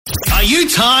Are you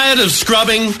tired of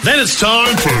scrubbing? Then it's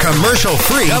time for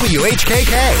commercial-free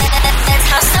WHKK.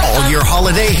 All your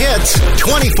holiday hits,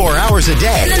 24 hours a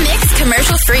day. In the mix,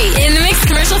 commercial-free. In the mix,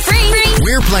 commercial-free.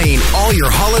 We're playing all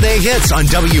your holiday hits on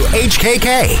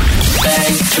WHKK.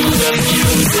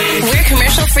 We're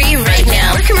commercial-free right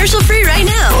now. We're commercial-free right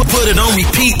now. Put it on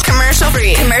repeat.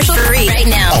 Commercial-free. Commercial-free right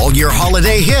now. All your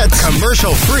holiday hits,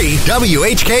 commercial-free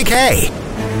WHKK.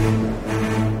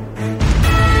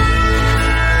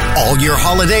 All your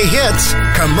holiday hits,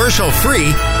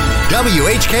 commercial-free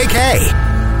WHKK.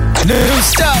 New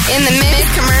stuff. In the mix,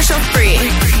 commercial-free.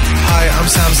 Hi, I'm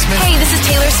Sam Smith. Hey, this is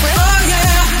Taylor Swift. Oh,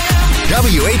 yeah.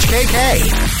 WHKK.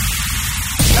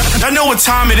 I know what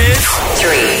time it is.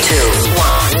 3,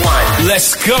 2, 1.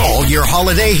 Let's go. All your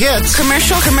holiday hits,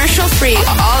 Commercial-free.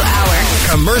 All hour.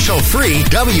 commercial-free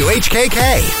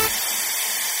WHKK.